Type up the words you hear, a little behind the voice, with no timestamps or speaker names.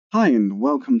Hi and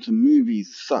welcome to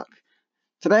Movies Suck.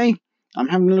 Today, I'm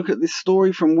having a look at this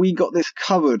story from We Got This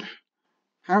Covered.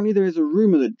 Apparently there is a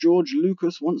rumour that George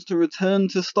Lucas wants to return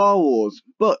to Star Wars,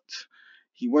 but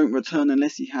he won't return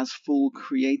unless he has full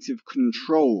creative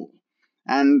control.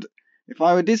 And if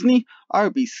I were Disney, I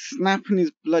would be snapping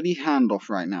his bloody hand off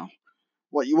right now.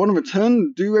 What, you want to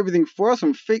return, do everything for us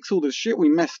and fix all the shit we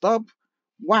messed up?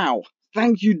 Wow,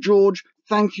 thank you, George,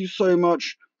 thank you so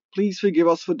much. Please forgive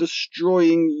us for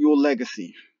destroying your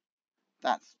legacy.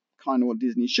 That's kind of what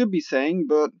Disney should be saying,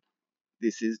 but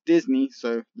this is Disney,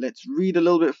 so let's read a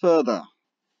little bit further.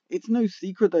 It's no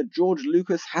secret that George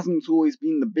Lucas hasn't always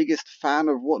been the biggest fan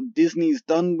of what Disney's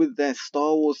done with their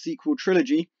Star Wars sequel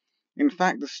trilogy. In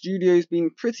fact, the studio's been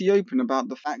pretty open about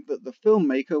the fact that the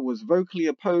filmmaker was vocally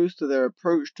opposed to their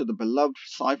approach to the beloved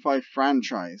sci-fi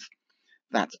franchise.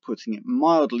 That's putting it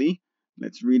mildly.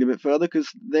 Let's read a bit further, because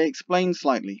they explain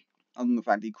slightly, other than the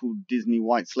fact he called Disney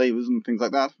white slavers and things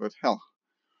like that, but hell.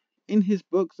 In his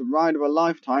book, The Ride of a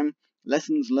Lifetime,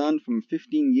 Lessons Learned from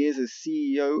 15 Years as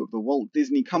CEO of the Walt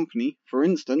Disney Company, for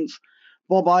instance,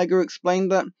 Bob Iger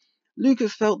explained that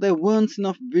Lucas felt there weren't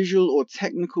enough visual or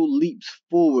technical leaps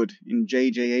forward in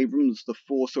J.J. Abrams' The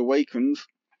Force Awakens.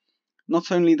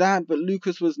 Not only that, but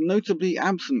Lucas was notably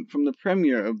absent from the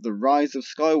premiere of The Rise of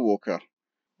Skywalker.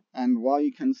 And while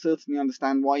you can certainly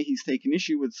understand why he's taken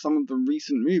issue with some of the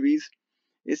recent movies,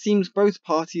 it seems both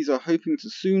parties are hoping to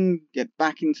soon get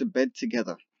back into bed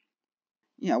together.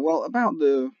 Yeah, well, about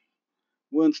the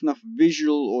weren't enough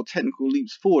visual or technical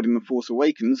leaps forward in The Force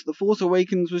Awakens, The Force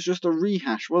Awakens was just a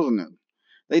rehash, wasn't it?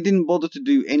 They didn't bother to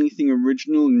do anything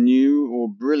original, new, or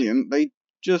brilliant. They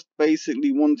just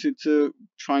basically wanted to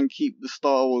try and keep the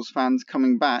Star Wars fans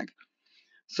coming back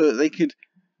so that they could,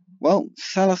 well,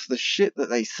 sell us the shit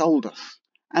that they sold us.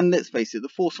 And let's face it, The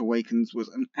Force Awakens was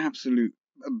an absolute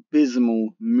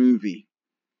abysmal movie.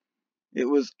 It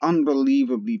was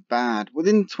unbelievably bad.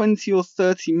 Within 20 or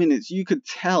 30 minutes, you could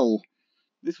tell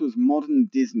this was modern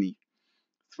Disney,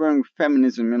 throwing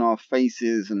feminism in our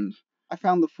faces, and I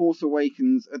found The Force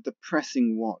Awakens a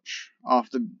depressing watch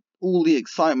after all the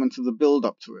excitement of the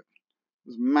build-up to it. It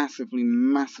was massively,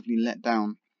 massively let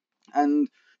down. And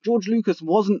George Lucas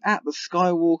wasn't at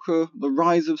the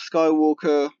Rise of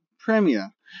Skywalker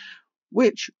premiere,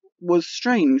 which was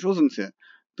strange, wasn't it?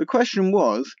 The question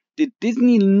was, did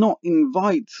Disney not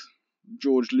invite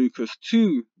George Lucas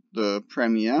to the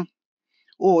premiere,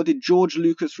 or did George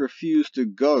Lucas refuse to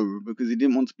go because he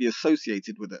didn't want to be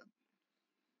associated with it?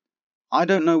 I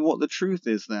don't know what the truth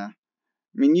is there.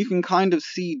 I mean, you can kind of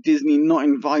see Disney not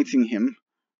inviting him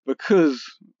because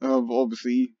of,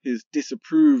 obviously, his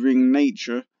disapproving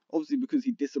nature, obviously because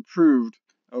he disapproved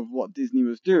of what Disney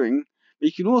was doing. But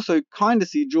you can also kind of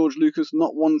see George Lucas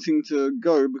not wanting to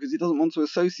go because he doesn't want to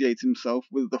associate himself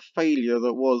with the failure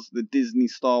that was the Disney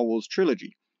Star Wars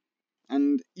trilogy.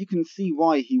 And you can see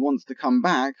why he wants to come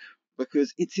back,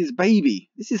 because it's his baby.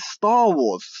 This is Star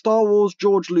Wars. Star Wars,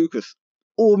 George Lucas.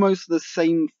 Almost the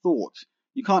same thought.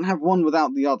 You can't have one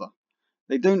without the other.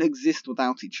 They don't exist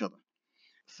without each other.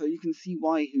 So you can see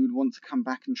why he would want to come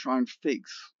back and try and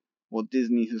fix what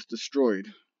Disney has destroyed.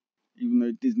 Even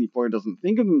though Disney probably doesn't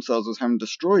think of themselves as having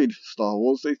destroyed Star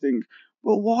Wars, they think,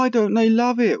 well, why don't they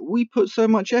love it? We put so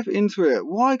much effort into it.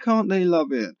 Why can't they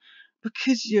love it?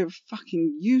 Because you're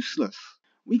fucking useless.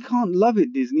 We can't love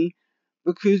it, Disney,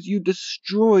 because you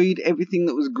destroyed everything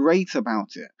that was great about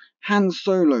it. Han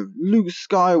Solo, Luke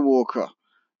Skywalker,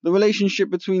 the relationship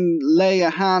between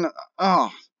Leia, Han,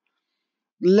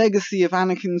 legacy of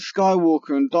Anakin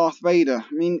Skywalker and Darth Vader.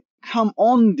 I mean, come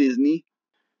on, Disney.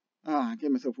 I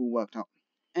get myself all worked up.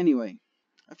 Anyway,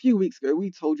 a few weeks ago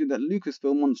we told you that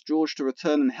Lucasfilm wants George to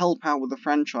return and help out with the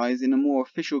franchise in a more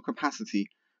official capacity,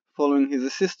 following his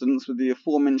assistance with the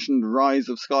aforementioned Rise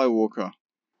of Skywalker,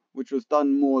 which was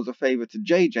done more as a favour to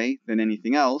JJ than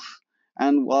anything else,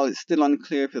 and while it's still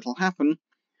unclear if it'll happen,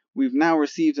 we've now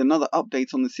received another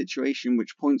update on the situation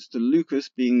which points to Lucas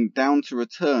being down to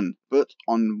return, but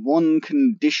on one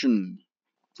condition.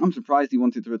 I'm surprised he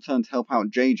wanted to return to help out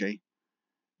JJ.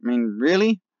 I mean,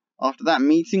 really? After that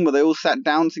meeting where they all sat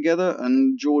down together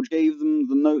and George gave them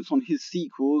the notes on his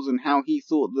sequels and how he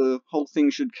thought the whole thing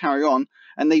should carry on,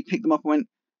 and they picked them up and went,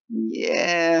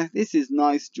 yeah, this is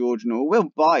nice, George, and all,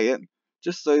 we'll buy it,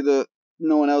 just so that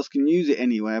no one else can use it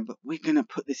anywhere, but we're going to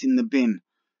put this in the bin.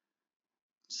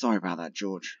 Sorry about that,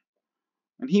 George.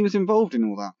 And he was involved in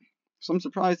all that, so I'm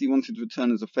surprised he wanted to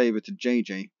return as a favour to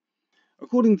JJ.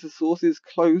 According to sources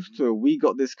close to We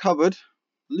Got This Covered,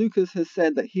 Lucas has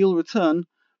said that he'll return,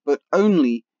 but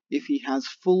only if he has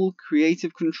full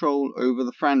creative control over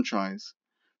the franchise.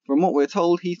 From what we're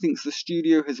told, he thinks the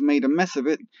studio has made a mess of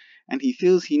it, and he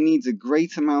feels he needs a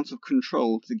great amount of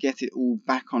control to get it all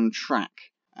back on track.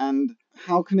 And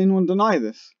how can anyone deny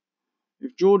this?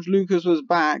 If George Lucas was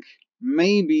back,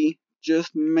 maybe,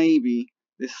 just maybe,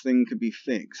 this thing could be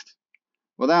fixed.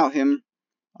 Without him,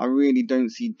 I really don't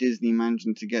see Disney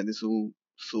managing to get this all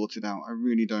sorted out. I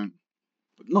really don't.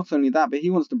 But not only that, but he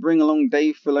wants to bring along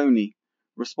Dave Filoni,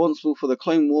 responsible for the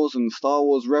Clone Wars and Star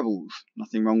Wars Rebels.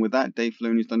 Nothing wrong with that. Dave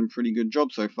Filoni's done a pretty good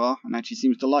job so far, and actually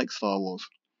seems to like Star Wars.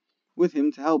 With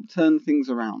him to help turn things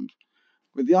around.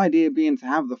 With the idea being to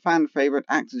have the fan favourite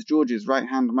act as George's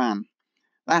right-hand man.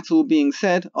 That all being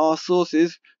said, our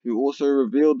sources, who also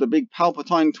revealed the big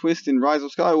Palpatine twist in Rise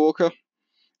of Skywalker,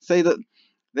 say that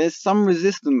there's some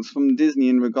resistance from Disney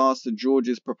in regards to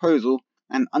George's proposal,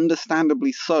 and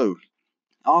understandably so.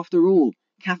 After all,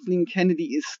 Kathleen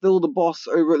Kennedy is still the boss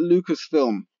over at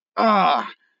Lucasfilm.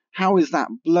 How is that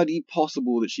bloody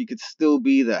possible that she could still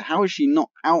be there? How is she not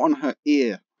out on her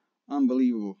ear?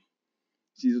 Unbelievable.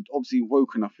 She's obviously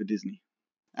woke enough for Disney.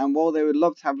 And while they would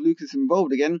love to have Lucas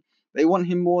involved again, they want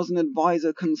him more as an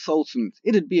advisor consultant.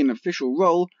 It'd be an official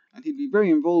role, and he'd be very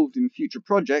involved in future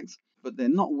projects, but they're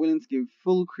not willing to give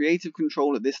full creative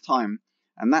control at this time,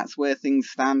 and that's where things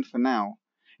stand for now.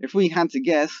 If we had to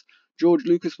guess, George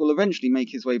Lucas will eventually make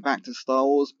his way back to Star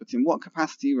Wars, but in what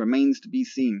capacity remains to be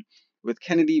seen, with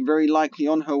Kennedy very likely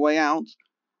on her way out,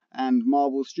 and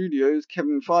Marvel Studios'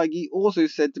 Kevin Feige also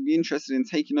said to be interested in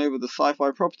taking over the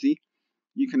sci-fi property.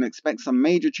 You can expect some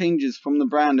major changes from the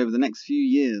brand over the next few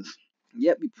years.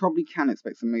 Yep, we probably can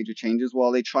expect some major changes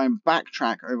while they try and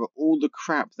backtrack over all the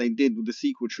crap they did with the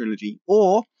sequel trilogy.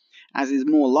 Or, as is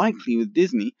more likely with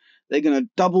Disney, they're going to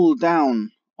double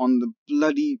down on the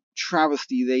bloody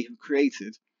travesty they have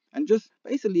created and just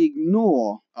basically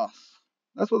ignore us.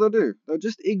 That's what they'll do. They'll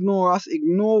just ignore us,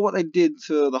 ignore what they did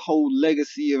to the whole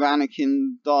legacy of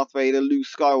Anakin, Darth Vader, Luke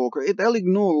Skywalker. They'll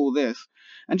ignore all this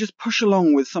and just push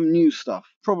along with some new stuff,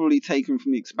 probably taken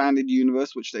from the expanded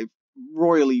universe, which they've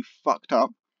royally fucked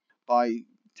up by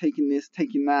taking this,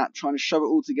 taking that, trying to shove it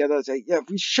all together. Say, yeah, if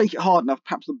we shake it hard enough,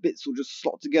 perhaps the bits will just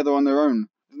slot together on their own.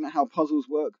 Isn't that how puzzles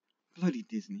work? Bloody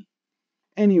Disney.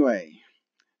 Anyway,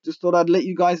 just thought I'd let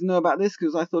you guys know about this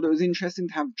because I thought it was interesting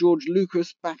to have George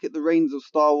Lucas back at the reins of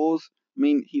Star Wars. I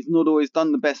mean, he's not always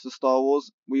done the best for Star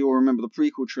Wars. We all remember the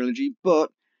prequel trilogy, but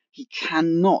he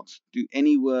cannot do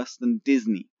any worse than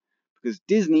Disney, because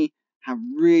Disney have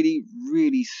really,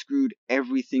 really screwed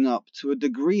everything up to a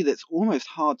degree that's almost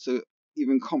hard to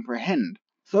even comprehend.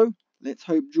 So, let's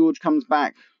hope George comes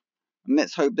back, and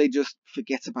let's hope they just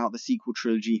forget about the sequel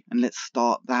trilogy, and let's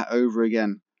start that over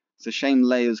again. It's a shame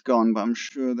Leia's gone, but I'm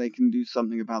sure they can do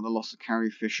something about the loss of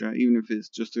Carrie Fisher, even if it's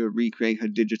just to recreate her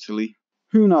digitally.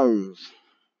 Who knows?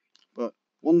 But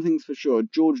one thing's for sure,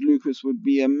 George Lucas would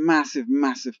be a massive,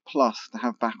 massive plus to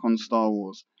have back on Star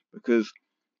Wars, because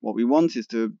what we want is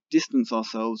to distance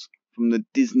ourselves from the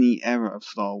Disney era of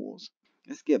Star Wars.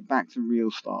 Let's get back to real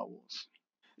Star Wars.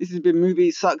 This has been Movie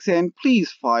Sucks, and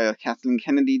please fire Kathleen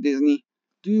Kennedy, Disney.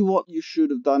 Do what you should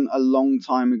have done a long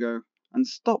time ago, and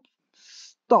stop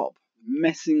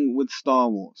messing with Star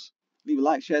Wars. Leave a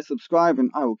like, share, subscribe,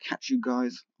 and I will catch you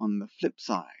guys on the flip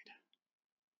side.